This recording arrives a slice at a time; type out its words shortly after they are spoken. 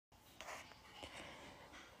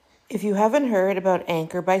If you haven't heard about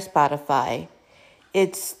Anchor by Spotify,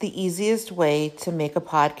 it's the easiest way to make a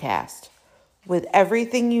podcast with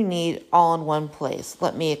everything you need all in one place.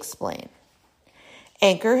 Let me explain.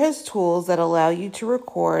 Anchor has tools that allow you to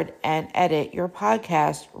record and edit your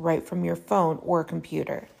podcast right from your phone or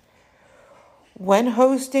computer. When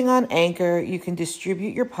hosting on Anchor, you can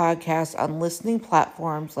distribute your podcast on listening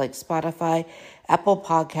platforms like Spotify, Apple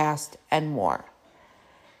Podcast, and more.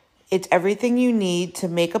 It's everything you need to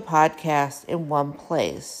make a podcast in one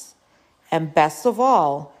place. And best of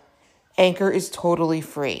all, Anchor is totally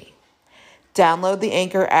free. Download the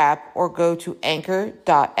Anchor app or go to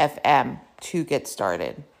anchor.fm to get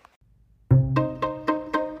started.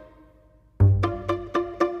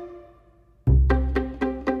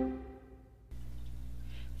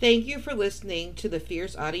 Thank you for listening to the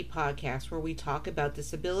Fierce Oddie podcast, where we talk about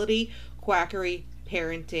disability, quackery,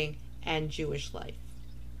 parenting, and Jewish life.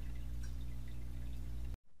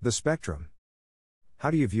 The spectrum. How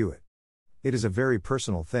do you view it? It is a very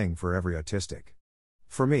personal thing for every autistic.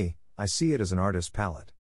 For me, I see it as an artist's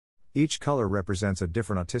palette. Each color represents a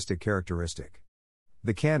different autistic characteristic.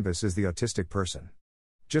 The canvas is the autistic person.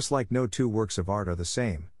 Just like no two works of art are the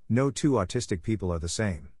same, no two autistic people are the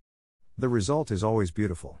same. The result is always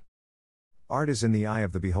beautiful. Art is in the eye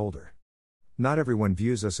of the beholder. Not everyone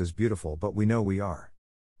views us as beautiful, but we know we are.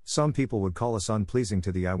 Some people would call us unpleasing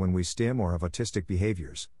to the eye when we stim or have autistic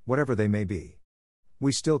behaviors, whatever they may be.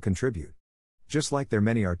 We still contribute. Just like there are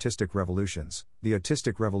many artistic revolutions, the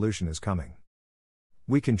autistic revolution is coming.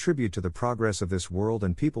 We contribute to the progress of this world,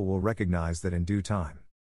 and people will recognize that in due time.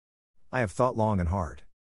 I have thought long and hard.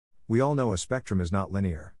 We all know a spectrum is not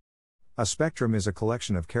linear. A spectrum is a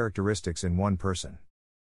collection of characteristics in one person.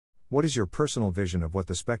 What is your personal vision of what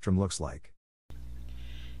the spectrum looks like?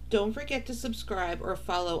 Don't forget to subscribe or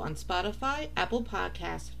follow on Spotify, Apple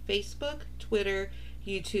Podcasts, Facebook, Twitter,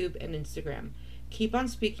 YouTube, and Instagram. Keep on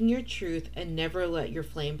speaking your truth and never let your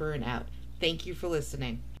flame burn out. Thank you for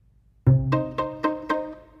listening.